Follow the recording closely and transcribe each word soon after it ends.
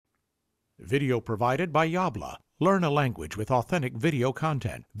Video provided by Yabla. Learn a language with authentic video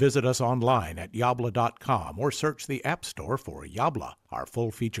content. Visit us online at yabla.com or search the App Store for Yabla. Our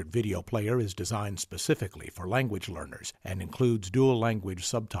full-featured video player is designed specifically for language learners and includes dual language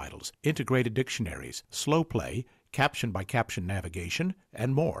subtitles, integrated dictionaries, slow play, caption-by-caption navigation,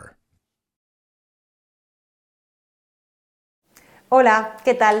 and more. Hola,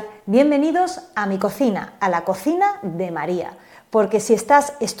 ¿qué tal? Bienvenidos a mi cocina, a la cocina de María. Porque si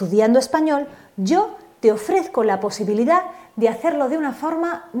estás estudiando español, yo te ofrezco la posibilidad de hacerlo de una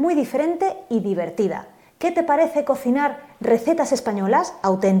forma muy diferente y divertida. ¿Qué te parece cocinar recetas españolas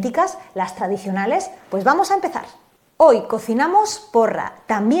auténticas, las tradicionales? Pues vamos a empezar. Hoy cocinamos porra,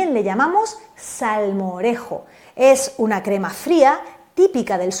 también le llamamos salmorejo. Es una crema fría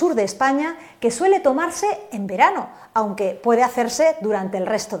típica del sur de España que suele tomarse en verano, aunque puede hacerse durante el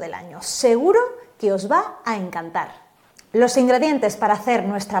resto del año. Seguro que os va a encantar. Los ingredientes para hacer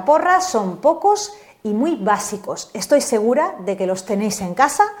nuestra porra son pocos y muy básicos. Estoy segura de que los tenéis en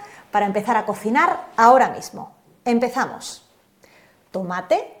casa para empezar a cocinar ahora mismo. Empezamos.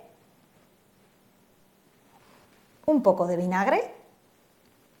 Tomate, un poco de vinagre,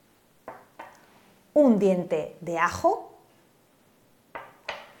 un diente de ajo,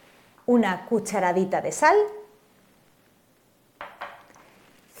 una cucharadita de sal,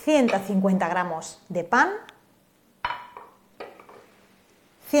 150 gramos de pan,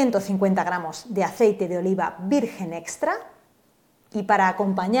 150 gramos de aceite de oliva virgen extra y para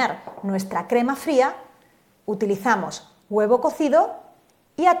acompañar nuestra crema fría utilizamos huevo cocido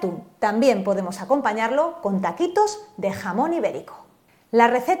y atún. También podemos acompañarlo con taquitos de jamón ibérico. La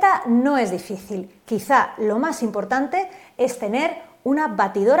receta no es difícil, quizá lo más importante es tener una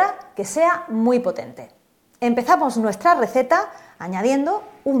batidora que sea muy potente. Empezamos nuestra receta añadiendo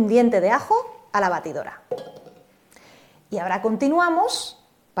un diente de ajo a la batidora. Y ahora continuamos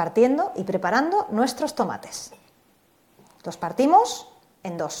partiendo y preparando nuestros tomates. Los partimos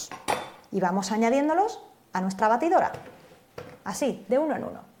en dos y vamos añadiéndolos a nuestra batidora, así, de uno en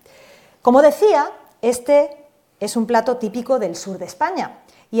uno. Como decía, este es un plato típico del sur de España.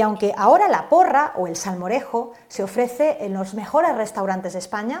 Y aunque ahora la porra o el salmorejo se ofrece en los mejores restaurantes de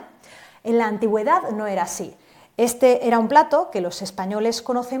España, en la antigüedad no era así. Este era un plato que los españoles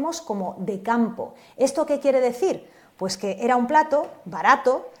conocemos como de campo. ¿Esto qué quiere decir? Pues que era un plato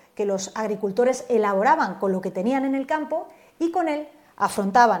barato que los agricultores elaboraban con lo que tenían en el campo y con él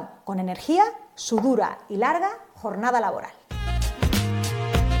afrontaban con energía su dura y larga jornada laboral.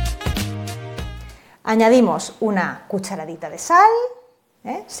 Añadimos una cucharadita de sal.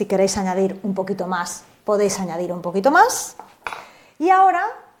 Si queréis añadir un poquito más, podéis añadir un poquito más. Y ahora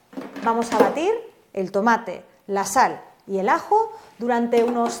vamos a batir el tomate, la sal y el ajo durante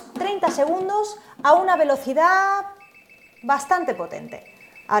unos 30 segundos a una velocidad bastante potente.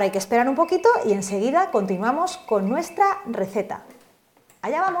 Ahora hay que esperar un poquito y enseguida continuamos con nuestra receta.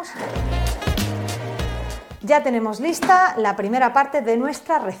 ¡Allá vamos! Ya tenemos lista la primera parte de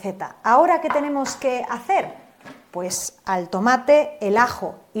nuestra receta. ¿Ahora qué tenemos que hacer? Pues al tomate, el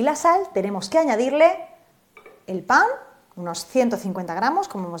ajo y la sal tenemos que añadirle el pan, unos 150 gramos,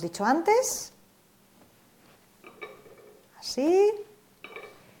 como hemos dicho antes, así,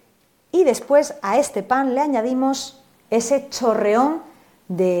 y después a este pan le añadimos ese chorreón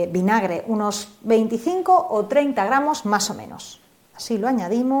de vinagre, unos 25 o 30 gramos más o menos. Así lo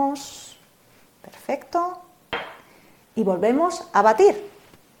añadimos, perfecto, y volvemos a batir.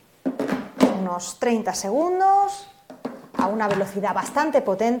 Unos 30 segundos a una velocidad bastante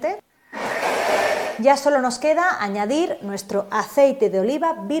potente. Ya solo nos queda añadir nuestro aceite de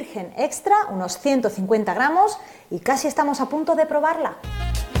oliva virgen extra, unos 150 gramos, y casi estamos a punto de probarla.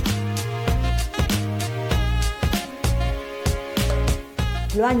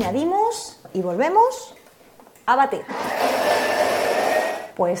 Lo añadimos y volvemos a batir.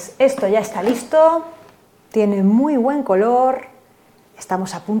 Pues esto ya está listo, tiene muy buen color.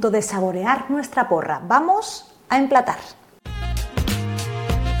 Estamos a punto de saborear nuestra porra. Vamos a emplatar.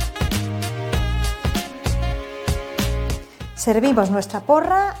 Servimos nuestra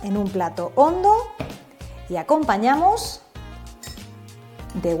porra en un plato hondo y acompañamos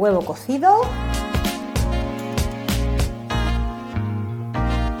de huevo cocido,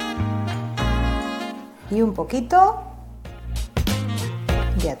 y un poquito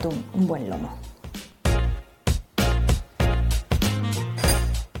de atún, un buen lomo.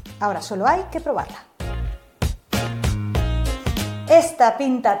 Ahora solo hay que probarla. Esta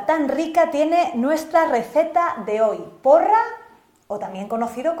pinta tan rica tiene nuestra receta de hoy, porra, o también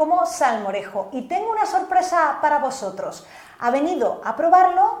conocido como salmorejo. Y tengo una sorpresa para vosotros. Ha venido a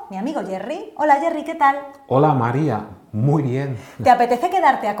probarlo mi amigo Jerry. Hola Jerry, ¿qué tal? Hola María, muy bien. ¿Te apetece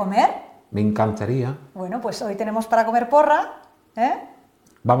quedarte a comer? Me encantaría. Bueno, pues hoy tenemos para comer porra, ¿eh?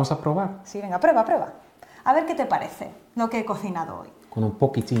 Vamos a probar. Sí, venga, prueba, prueba. A ver qué te parece lo que he cocinado hoy. Con un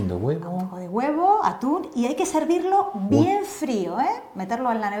poquitín de Un huevo. poco de huevo, atún y hay que servirlo bien frío, ¿eh?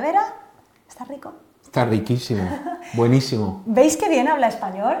 Meterlo en la nevera. ¿Está rico? Está riquísimo. Buenísimo. ¿Veis que bien habla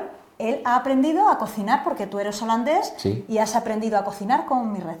español? Él ha aprendido a cocinar porque tú eres holandés Sí. y has aprendido a cocinar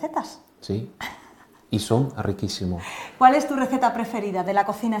con mis recetas. Sí. Y son riquísimos. ¿Cuál es tu receta preferida de la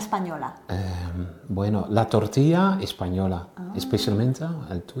cocina española? Bueno, la tortilla española, especialmente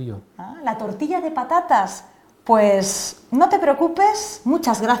el tuyo. Ah, la tortilla de patatas. Pues no te preocupes,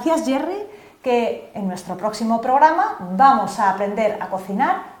 muchas gracias Jerry, que en nuestro próximo programa vamos a aprender a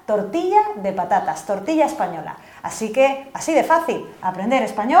cocinar tortilla de patatas, tortilla española. Así que, así de fácil, aprender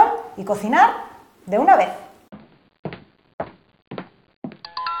español y cocinar de una vez.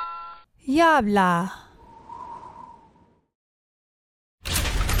 Ya habla.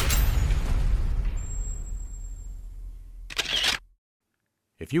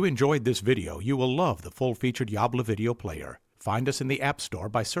 If you enjoyed this video, you will love the full-featured Yabla video player. Find us in the App Store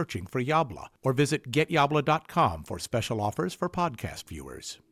by searching for Yabla, or visit getyabla.com for special offers for podcast viewers.